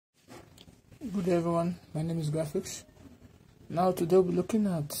Good day everyone, my name is Graphics. Now today we'll be looking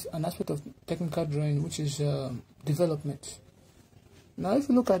at an aspect of technical drawing, which is development. Now if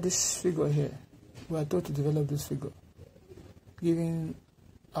you look at this figure here, we are told to develop this figure. Given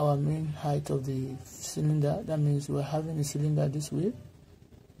our main height of the cylinder, that means we're having the cylinder this way,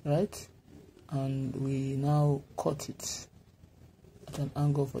 right? And we now cut it at an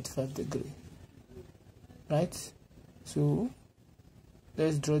angle of 45 degrees, right? So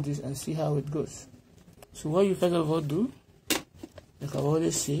let's draw this and see how it goes. So what you first of all do, like I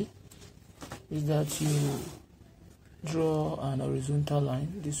always say, is that you draw an horizontal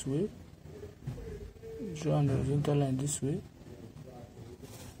line this way, draw an horizontal line this way,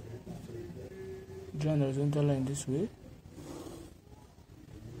 draw an horizontal line this way,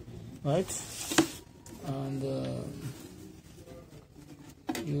 right? And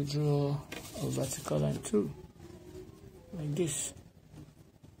you draw a vertical line too, like this.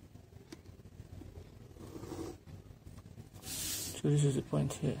 So this is the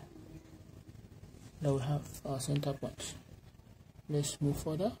point here that we have our center point. Let's move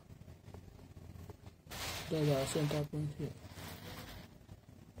further. There's our center point here.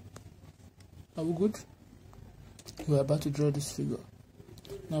 Are we good? We are about to draw this figure.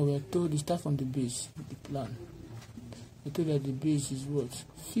 Now we are told to start from the base, the plan. We are told that the base is what?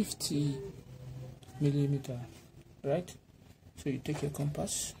 50 millimeter, right? So you take your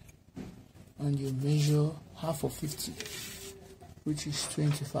compass and you measure half of 50. Which is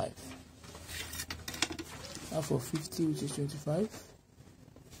 25. Half of 50, which is 25,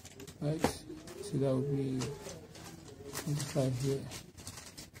 right? So that will be 25 here.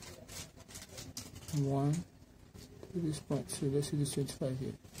 1 to this point. So let's see this 25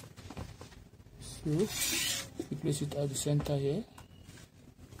 here. So you place it at the center here,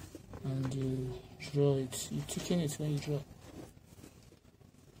 and you draw it. You thicken it when you draw.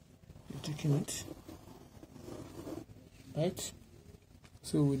 You thicken it, right?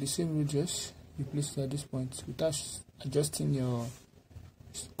 So with the same radius, you place it at this point. Without adjusting your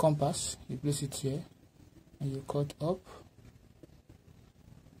compass, you place it here, and you cut up.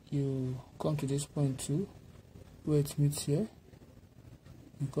 You come to this point too, where it meets here.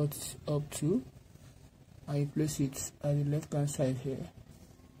 You cut up too, and you place it at the left hand side here.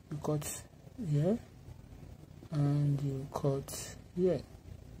 You cut here, and you cut here,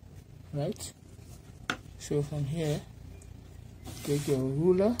 right? So from here, take your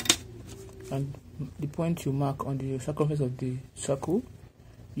ruler and the point you mark on the circumference of the circle,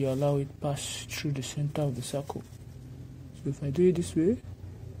 you allow it pass through the center of the circle. So if I do it this way,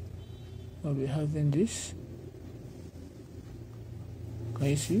 I'll be having this. Can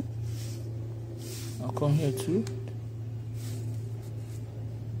you see? I'll come here too.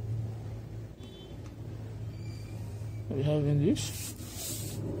 I'll be having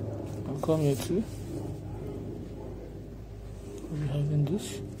this. I'll come here too. I'll be having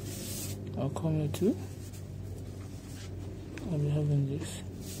this. I'll come here too. I'll be having this.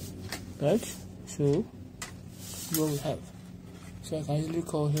 Right? So what we have. So I can easily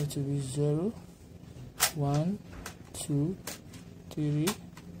call here to be 0, 1, 2, 3,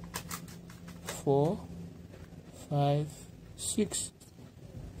 4, 5, 6,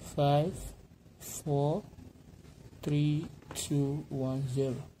 5, 4, 3, 2, 1,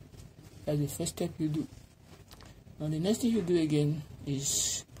 0. That's the first step you do. Now the next thing you do again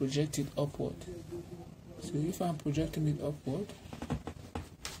is project it upward. So if I'm projecting it upward,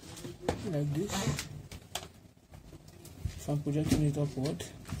 like this, if I'm projecting it upward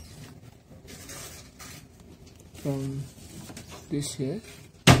from this here,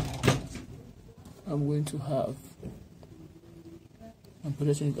 I'm going to have, I'm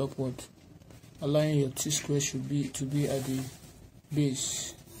projecting it upward, allowing your T-square to be at the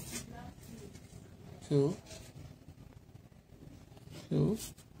base. So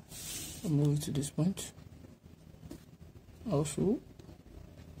I'll move it to this point. Also,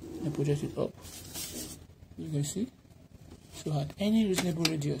 I project it up. You can see. So at any reasonable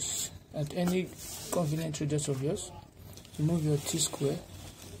radius, at any convenient radius of yours, you move your T-square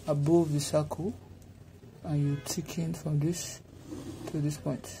above the circle, and you thicken from this to this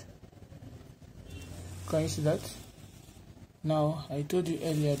point. Can you see that? Now, I told you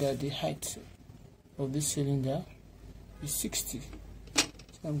earlier that the height of this cylinder is 60.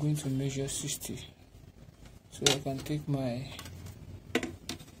 So I'm going to measure 60. So I can take my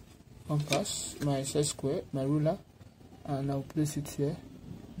compass, my set square, my ruler, and I'll place it here.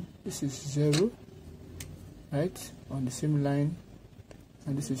 This is 0, right, on the same line,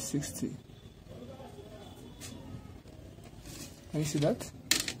 and this is 60. Can you see that?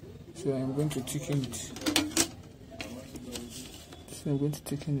 So I'm going to thicken it. So I'm going to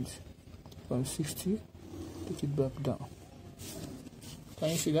thicken it. from 60, take it back down.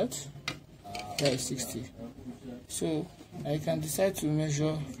 Can you see that? That is 60. So I can decide to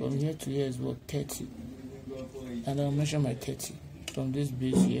measure from here to here is what, 30. And I'll measure my 30 from this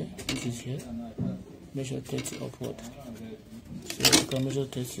base here, which is here, measure 30 upward. So I can measure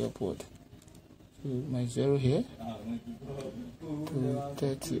 30 upward. So my 0 here to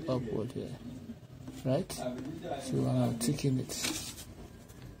 30 upward here, right? So I'm ticking it.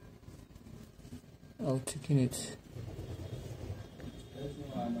 I'll tick in it.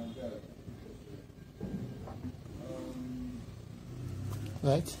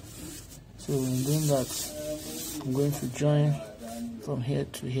 Right? So in doing that, I'm going to join from here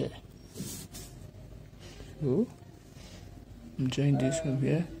to here. So I'm joining this from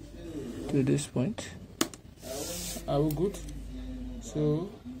here to this point. Are we good? So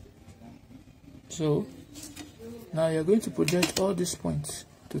now you're going to project all these points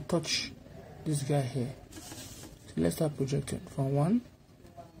to touch this guy here. So let's start projecting from 1.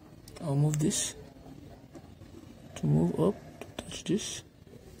 I'll move this to move up to touch this.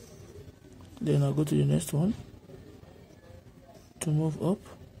 Then I'll go to the next one to move up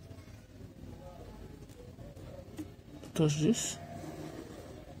to touch this.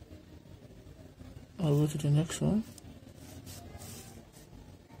 I'll go to the next one.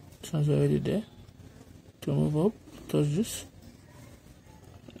 This one's already there. To move up, touch this.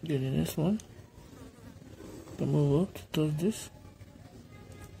 Then the next one. To move up, to touch this.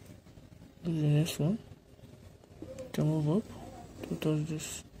 Then the next one. To move up, to touch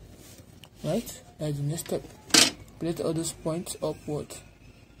this. Right? That's the next step. Plate all those points upward.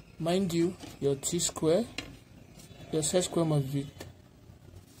 Mind you, your T-square, your set square must be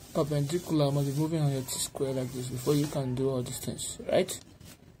perpendicular, must be moving on your T-square like this before you can do all these things, right?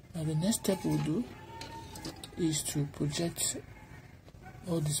 Now the next step we'll do is to project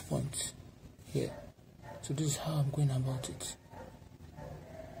all these points here. So this is how I'm going about it.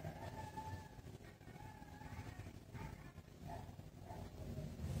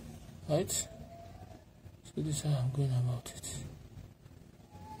 Right? So this is how I'm going about it.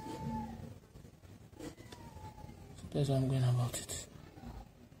 So that's how I'm going about it.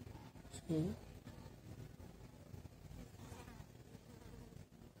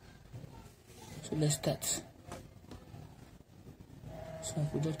 So let's start. So I'm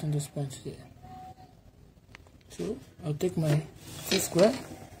projecting this point here. So I'll take my T-square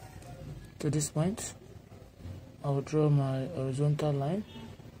to this point. I'll draw my horizontal line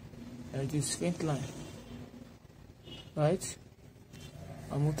like this faint line. Right?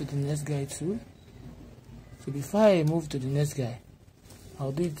 I'll move to the next guy too. So before I move to the next guy,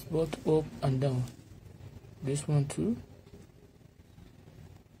 I'll do it both up and down. This one too.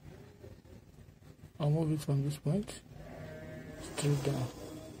 I'll move it from this point straight down.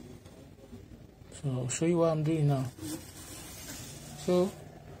 So I'll show you what I'm doing now. So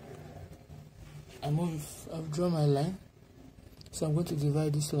I've drawn my line. So I'm going to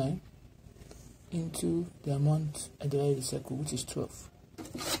divide this line into the amount I divided the circle, which is 12.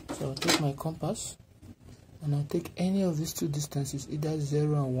 So I'll take my compass and I'll take any of these two distances, either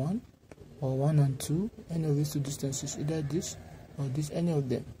 0 and 1 or 1 and 2, any of these two distances, either this or this, any of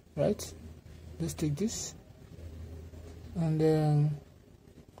them, right? Let's take this, and then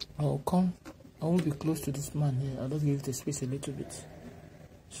I won't be close to this man here. I'll just give it a space a little bit.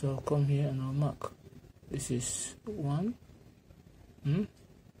 So I'll come here and I'll mark. This is 1.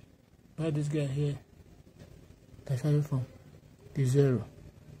 Where this guy here? I started from the 0.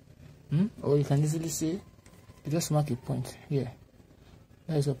 Or you can easily say, you just mark a point here.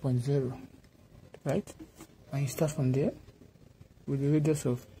 That is a point 0, right? And you start from there with the radius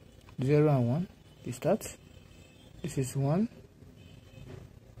of 0 and 1. You start. This is 1.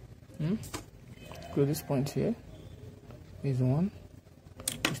 So this point here is 1.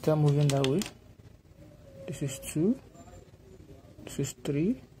 You start moving that way. This is 2. This is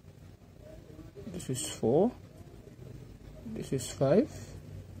 3. This is 4. This is 5.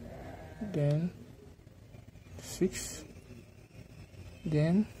 Then 6.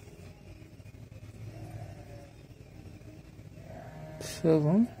 Then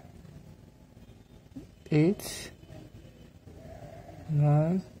 7, 8,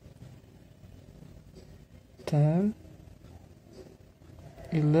 9, 10,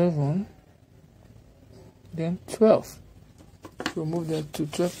 11, then 12. So move that to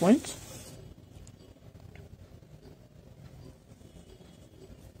 12 points.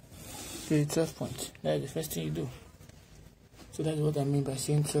 To 12 points. That is the first thing you do. So that's what I mean by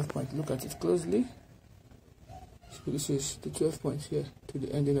saying 12 points. Look at it closely. So this is the 12 points here to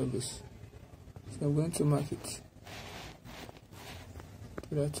the ending of this. So I'm going to mark it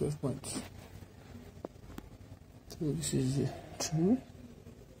to that 12 points. So this is 2,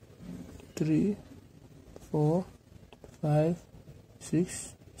 3, 4, 5,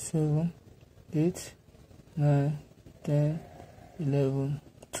 6, 7, 8, 9, 10, 11,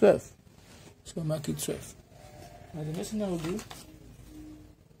 12. So mark it 12. Now the next thing I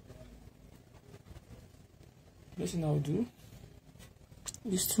will do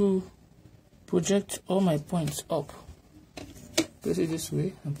is to project all my points up. Place it this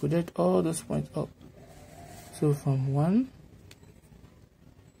way and project all those points up. So from 1,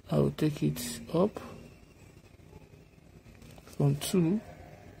 I will take it up. From 2,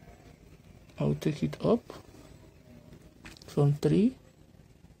 I will take it up. From 3,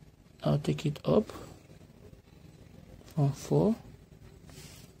 I'll take it up. From 4,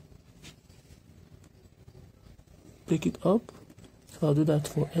 take it up. So I'll do that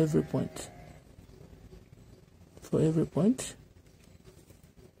for every point. For every point.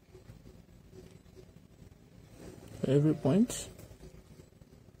 For every point.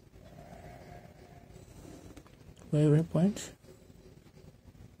 For every point.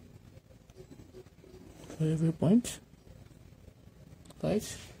 For every point. Right?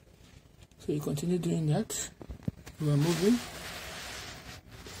 So you continue doing that. You are moving.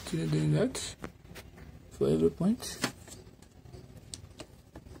 Continue doing that for every point.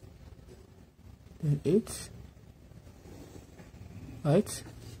 Then 8. Right?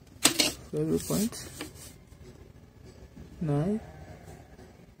 For every point. 9.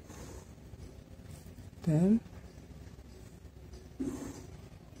 10.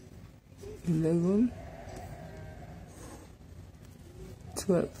 11.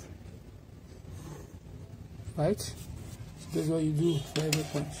 12. Right? So that's what you do for every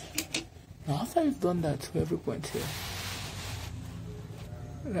point. Now after you've done that for every point here,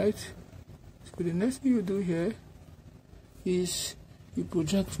 right? So the next thing you do here is you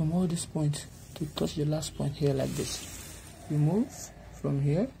project from all these points to touch the last point here like this. You move from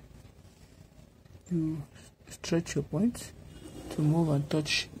here, you stretch your point to move and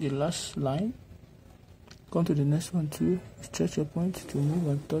touch the last line. Come to the next one too, stretch your point to move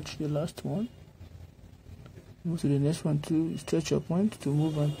and touch the last one. Move to the next one too, stretch your point to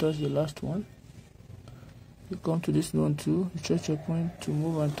move and touch the last one. You come to this one too, stretch your point to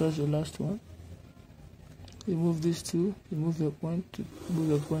move and touch the last one. You move this too, you move your point to move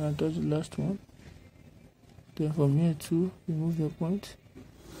your point and touch the last one. Then from here too, you move your point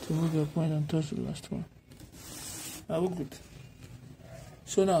to move your point and touch the last one. Now we're good.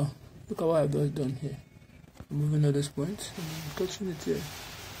 So now, look at what I've just done here. I'm moving all those points and I'm touching it here.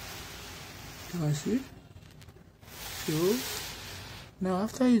 You can see? So now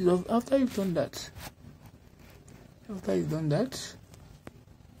after you've done that, the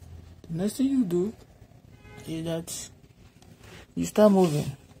next thing you do is that you start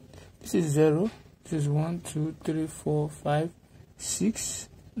moving. This is 0. This is 1, 2, 3, 4, 5, 6.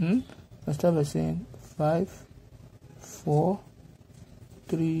 I start by saying 5, 4,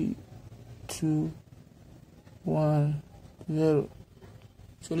 3, 2, 1, 0.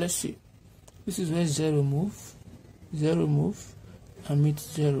 So let's see. This is where 0 move. 0 move and meet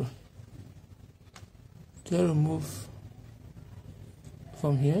 0. 0 move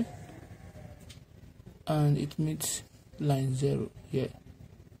from here and it meets line 0 here.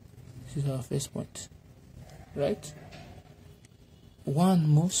 This is our first point, right? 1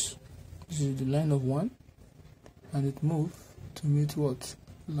 moves. This is the line of 1 and it moves to meet what?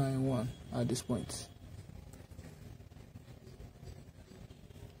 Line 1 at this point.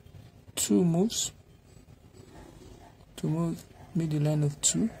 2 moves to meet the line of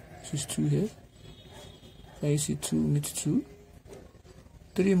 2. This is 2 here. Can you see 2 meets 2?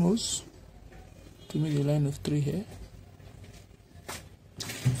 3 moves to meet the line of 3 here.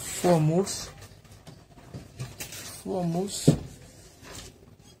 4 moves. 4 moves.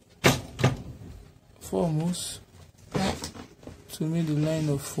 4 moves to meet the line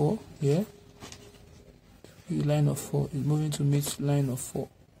of 4 here. The line of 4 is moving to meet line of 4.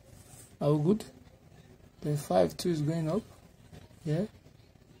 Are we good? Then 5, 2 is going up here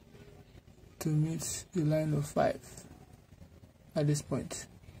to meet the line of 5 at this point.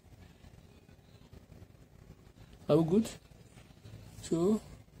 Are we good? So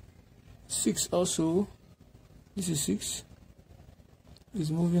 6 also, this is 6,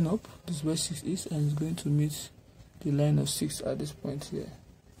 is moving up. This is where 6 is and is going to meet the line of 6 at this point here.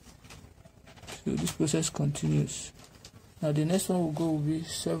 So this process continues. Now the next one will be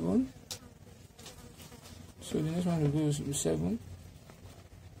 7. So the next one will be 7.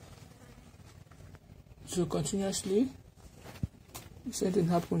 So continuously, the same thing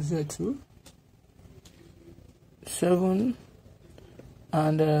happens here too. 7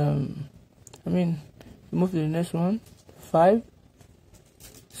 and We move to the next one. 5,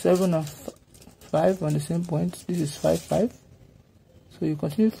 7 and 5 on the same point. This is 5, 5. So you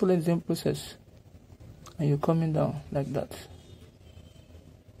continue following the same process, and you're coming down like that.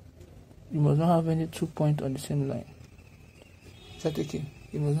 You must not have any 2 points on the same line. Start taking.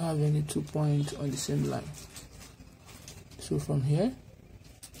 You must not have any 2 points on the same line. So from here,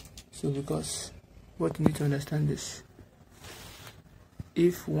 so because what you need to understand is,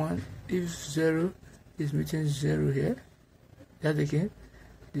 if 0 is meeting 0 here, that again,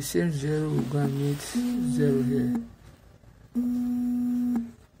 the same 0 will go and meet 0 here.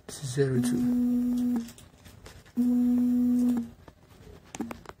 This is 0, 2.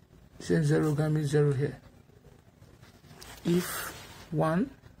 Same 0 will go and meet 0 here. If 1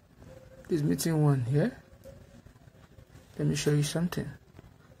 is meeting 1 here, let me show you something.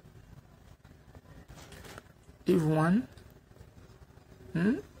 If 1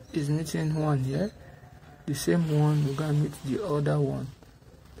 is meeting 1 here, the same 1 will go and meet the other one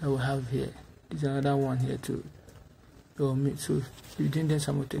that we have here. There's another one here too. They will meet, so you doing them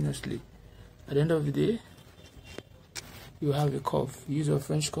simultaneously. At the end of the day, you have a curve. Use your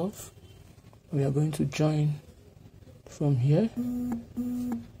French curve. We are going to join from here.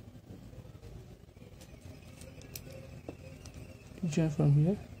 You join from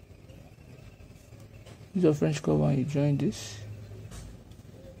here. Use your French curve and you join this.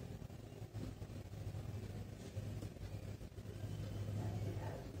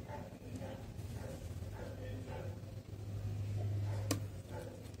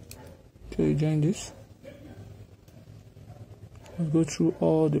 So you join this. Let's go through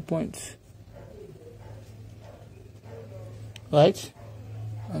all the points. Right?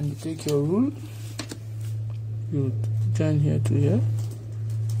 And you take your rule. You join here to here.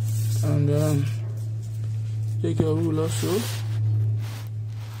 And take your rule also.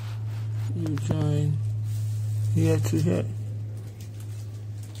 You join here to here.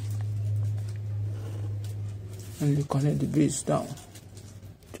 And you connect the base down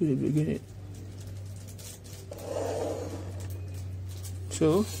to the beginning.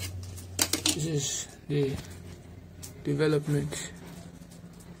 So this is the development.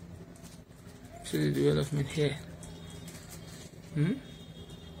 So the development here.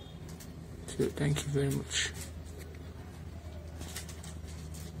 So thank you very much.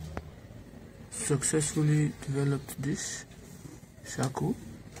 Successfully developed this circle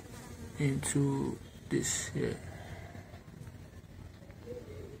into this here.